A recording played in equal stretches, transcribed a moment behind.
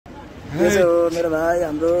यसो मेरो भाइ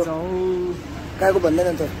हाम्रो कहाँको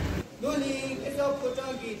भन्दैन त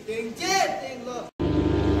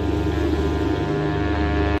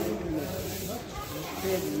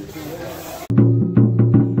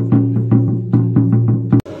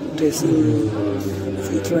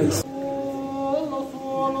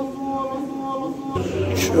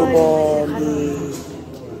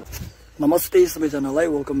नमस्ते सबैजनालाई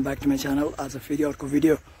welcome back to my channel. आज फेरि अर्को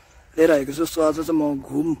भिडियो लिएर आएको छु। सो आज चाहिँ म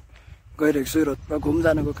घुम गइरहेको छु र घुम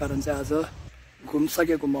जानको कारण चाहिँ आज घुम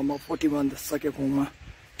सक्या गुम्बामा 41 सक्या गुम्बामा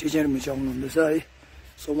टिचर मिस आउनुहुँदैछ है।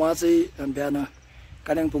 सो उहाँ चाहिँ बिहान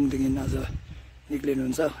कालिम्पोङदेखि आज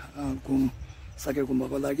निक्लिनुहुन्छ घुम सक्या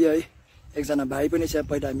गुम्बाको लागि है। एकजना भाइ पनि छ,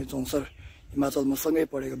 पहिला हामी चौसर हिमाचलमा सँगै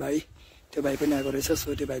पढेको भाइ, त्यो भाइ पनि आएको रहेछ।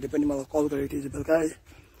 सो त्यो भाइले पनि मलाई कल गरेको थियो बेलुका है।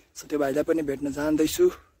 सो त्यो भाइलाई पनि भेट्न जाँदैछु।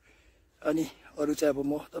 अनि अरू चाहिँ अब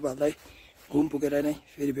म तपाईँहरूलाई घुम पुगेर नै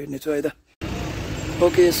फेरि भेट्नेछु है त।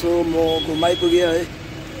 ओके, सो म घुम आइपुगेँ है।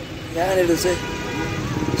 यहाँनिर चाहिँ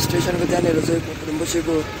स्टेसनको त्यहाँनिर चाहिँ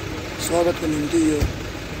रिम्पोचेको स्वागतको निम्ति यो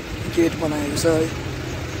गेट बनाएको छ है।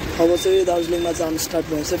 अब चाहिँ दार्जिलिङमा जाम स्टार्ट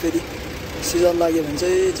भएछ। फेरि सिजन लाग्यो भने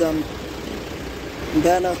चाहिँ जाम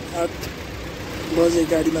बिहान 8 बजे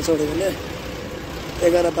गाडीमा चढ्यो भने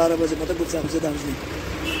 11-12 बजे मात्रै पुग्छ हाम्रो चाहिँ दार्जिलिङ।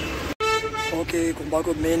 ओके,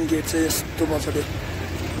 गुम्बाको मेन गेट चाहिँ यस्तो मजाले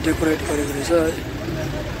डेकोरेट गरेको रहेछ है,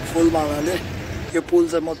 फुलमालाले। यो पुल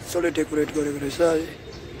चाहिँ मजाले डेकोरेट गरेको रहेछ है।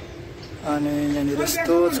 अनि यहाँनिर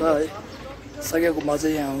यस्तो छ है। सक्या गुम्बा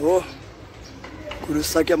चाहिँ यहाँ हो, गुरु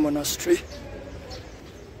सक्या मोनास्ट्री।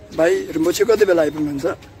 भाइ रिम्पोचे कति बेला आइपुग्नुहुन्छ?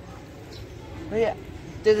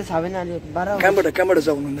 कहाँबाट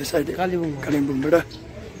जाउनुहुँदैछ अहिले? कालिम्पोङबाट।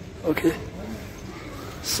 ओके,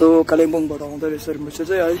 सो कालिम्पोङबाट आउँदो रहेछ रिम्पोचे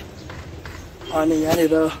चाहिँ है। अनि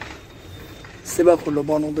यहाँनिर सेवा खोलो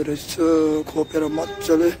बनाउँदो रहेछ, खोपेर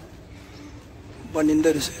मजाले बनिँदो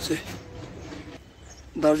रहेछ। यो चाहिँ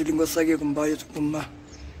दार्जिलिङको सक्या गुम्बा यो गुम्बा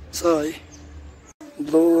छ है।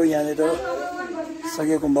 लो यहाँनिर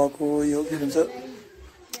सक्या गुम्बाको यो के भन्छ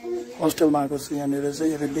होस्टेलमा आएको छु। यहाँनिर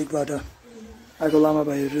चाहिँ रिम्बिकबाट आएको लामा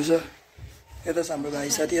भाइहरू रहेछ। यता चाहिँ हाम्रो भाइ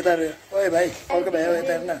साथी यता। ओए भाइ, अर्को भाइ हो,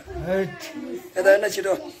 यता हेर्न, यता हेर्न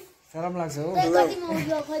छिटो, शरम लाग्छ हो।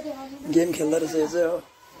 गेम खेल्दो रहेछ यो चाहिँ हो।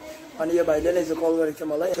 अनि यो भाइले नै चाहिँ कल गरेको थियो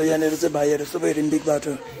मलाई। यहाँनिर चाहिँ भाइहरू सबै रिम्बिकबाट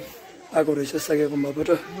आएको रहेछ, सक्या गुम्बाबाट।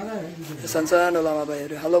 सानसानो लामा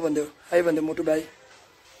भाइहरू हेलो भनिदेऊ, हाई भनिदेऊ। मोटु भाइ,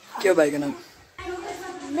 के हो भाइको नाम?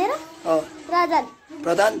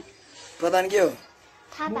 प्रधान। प्रधान के हो?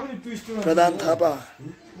 प्रधान थापा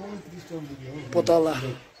पोतला।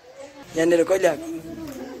 यहाँनिर कहिले आएको?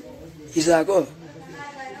 हिजो आएको।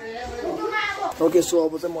 ओके, सो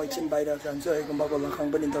अब चाहिँ म एकछिन बाहिर जान्छु है, गुम्बाको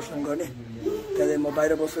लखाङ पनि दर्शन गर्ने। त्यहाँदेखि म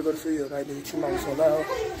बाहिर बस्दै गर्छु। यो अहिले एकछिनमा आउँछ होला हो,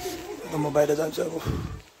 अन्त म बाहिर जान्छु अब।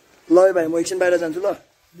 ल भाइ, म एकछिन बाहिर जान्छु ल।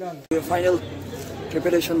 यो फाइनल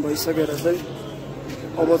प्रिपेरेसन भइसकेर चाहिँ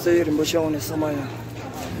अब चाहिँ रिम्पोचे आउने समय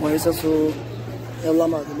भएछ। सो यहाँ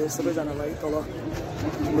लामाहरूले सबैजनालाई तल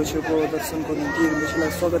रिम्पोचेको दर्शनको निम्ति,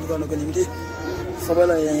 रिम्पोचेलाई स्वागत गर्नको निम्ति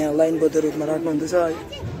सबैलाई यहाँ लाइनबद्ध रूपमा राख्नुहुँदैछ है।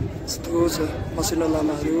 यस्तो छ, मसिनो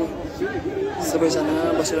लामाहरू सबैजना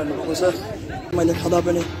बसिरहनु भएको छ। मैले खाँदा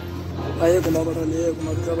पनि पाएँ, गुम्बाबाट लिएँ,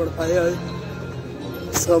 गुम्बाभित्रबाट पाएँ है।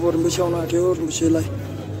 सब रिम्पोचे आउनु आँट्यो, रिम्पोचेलाई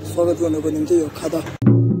स्वागत गर्नको निम्ति यो खाँदा।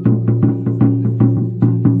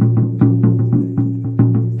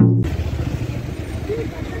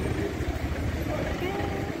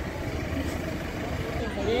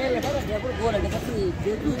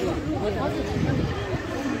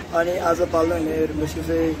 अनि आज पाल्नु हुने रिम्पोचे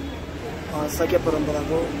चाहिँ सक्या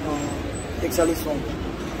परम्पराको 41औं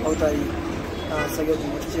अवतारी सक्या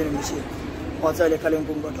गुम्बा टिचर रिम्पोचे उहाँ चाहिँ अहिले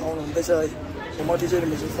कालिम्पोङबाट आउनुहुँदैछ है। म टिचर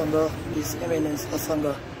रिम्पोचेसँग हिज एमिनेन्स असङ्ग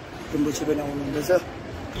रिम्पोचे पनि आउनुहुँदैछ।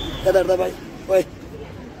 यता हेर्दा भाइ, ओए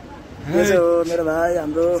यसो मेरो भाइ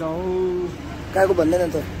हाम्रो कहाँको भन्दैन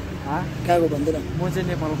त? कहाँको भन्दैन? म चाहिँ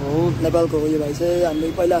नेपालको हो। नेपालको हो। यो भाइ चाहिँ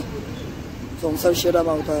हामी पहिला चौसर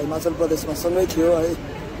सेरामा उता हिमाचल प्रदेशमा सँगै थियो है।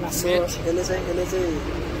 सो यसले चाहिँ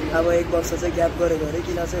अब 1 वर्ष चाहिँ ग्याप गरेको अरे,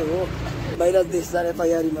 किन चाहिँ हो बाहिर देश जाने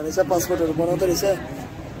तयारीमा रहेछ, पासपोर्टहरू बनाउँदो रहेछ।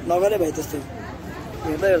 नगरे भाइ त्यस्तो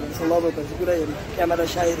हेर्दै हेर्दैछ लगभग पुरा हेर्नु, क्यामेरा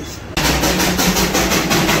साइ रहेछ।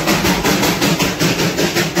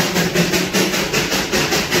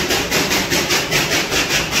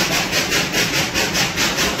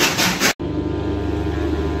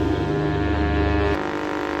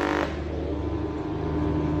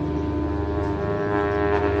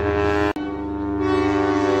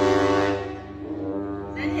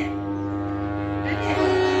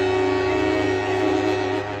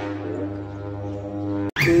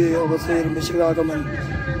 अब चाहिँ रिम्पोचेको आगमन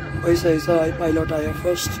भइसकेको छ है। पाइलट आयो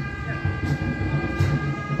first.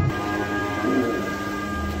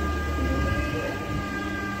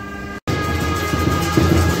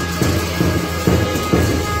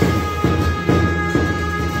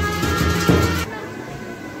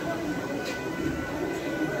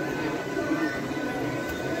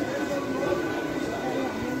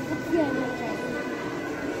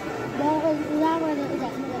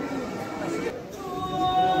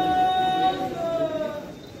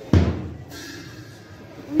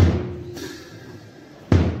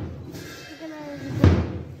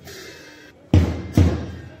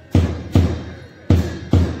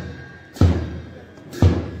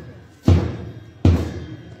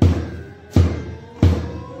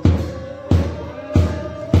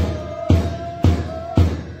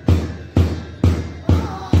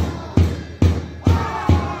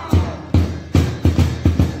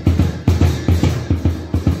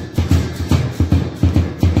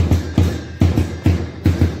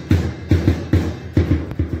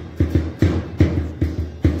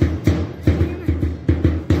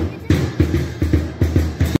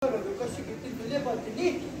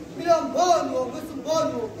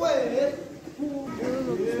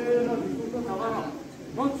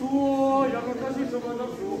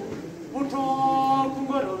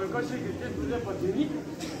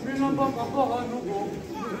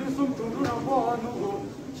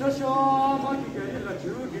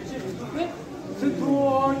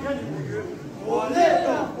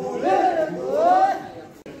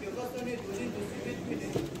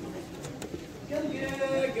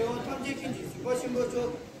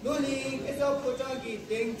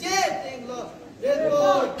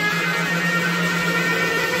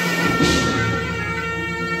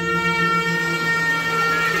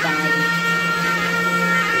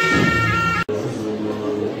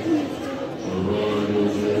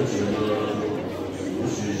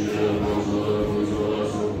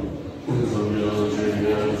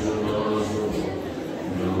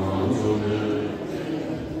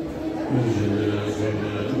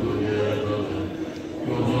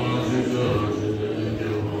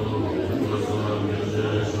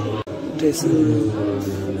 This is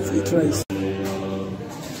fried rice.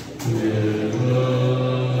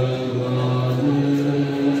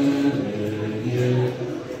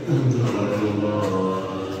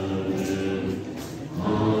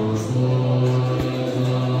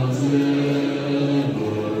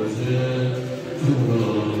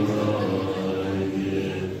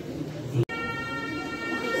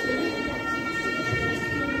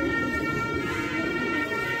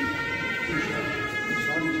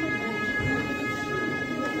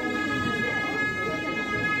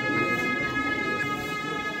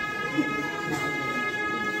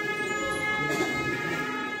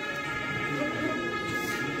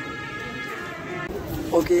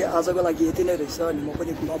 Okay आजको लागि यति नै रहेछ अनि म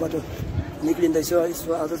पनि घुमबाट निक्लिँदैछु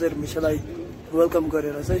यसो आज चाहिँ मिसलाई वेलकम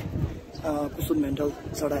गरेर चाहिँ कुसुम मेन्टल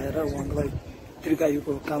चढाएर उहाँलाई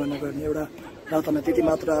दीर्घायुको कामना गर्ने एउटा प्रार्थना त्यति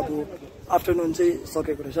मात्र अब आफ्टरनुन चाहिँ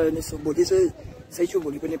सकेको रहेछ अनि भोलि चाहिँ सैचो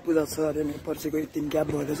भोलि पनि पूजा छ अरे अनि पर्सिको एक दिन ग्याप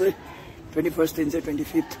भएर चाहिँ 21st दिन चाहिँ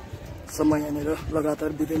 25th सम्म यहाँनिर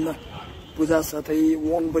लगातार विभिन्न पूजा साथै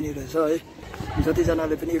वाङ पनि रहेछ है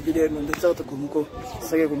जतिजनाले पनि यो भिडियो हेर्नुहुँदैछ त घुमको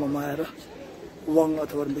सके गुम्बामा आएर वाङ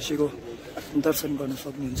अथवा ऋषिको दर्शन गर्न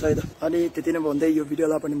सक्नुहुन्छ है त अनि त्यति नै भन्दै यो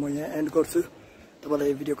भिडियोलाई पनि म यहाँ एन्ड गर्छु तपाईँलाई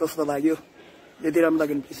यो भिडियो कस्तो लाग्यो यदि राम्रो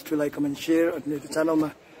लाग्यो भने please to like comment share अनि मेरो च्यानलमा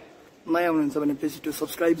नयाँ हुनुहुन्छ भने प्लिज टु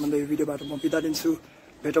सब्सक्राइब भन्दै यो भिडियोबाट म बिदा दिन्छु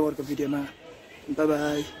भेटौँ अर्को भिडियोमा बाई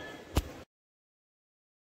बाई